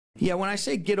Yeah, when I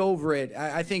say get over it,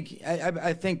 I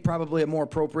think probably a more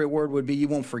appropriate word would be you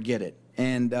won't forget it.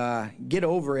 And get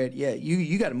over it, yeah,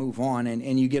 you got to move on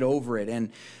and you get over it.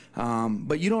 And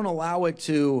but you don't allow it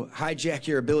to hijack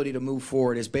your ability to move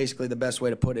forward is basically the best way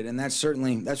to put it. And that's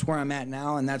where I'm at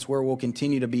now, and that's where we'll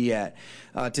continue to be at.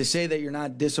 To say that you're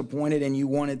not disappointed and you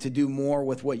wanted to do more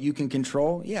with what you can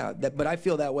control, yeah, but I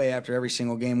feel that way after every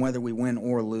single game, whether we win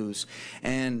or lose.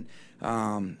 And,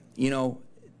 you know,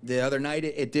 the other night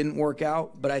it didn't work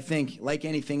out, but I think like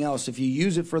anything else, if you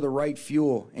use it for the right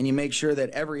fuel and you make sure that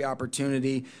every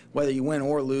opportunity, whether you win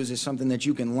or lose, is something that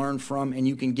you can learn from and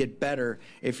you can get better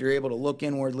if you're able to look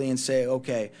inwardly and say,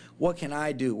 okay, what can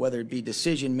I do, whether it be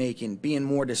decision making, being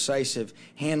more decisive,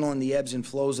 handling the ebbs and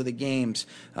flows of the games,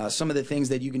 some of the things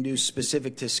that you can do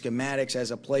specific to schematics as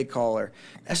a play caller.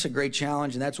 That's a great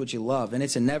challenge, and that's what you love, and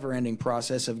it's a never-ending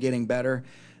process of getting better.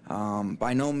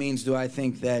 By no means do I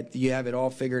think that you have it all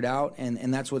figured out,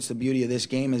 and that's what's the beauty of this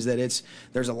game, is that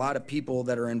there's a lot of people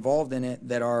that are involved in it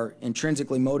that are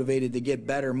intrinsically motivated to get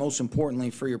better, most importantly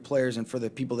for your players and for the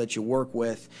people that you work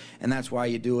with, and that's why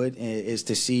you do it, is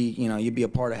to see, you know, you be a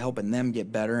part of helping them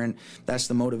get better, and that's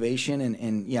the motivation,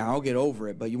 and yeah, I'll get over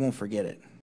it, but you won't forget it.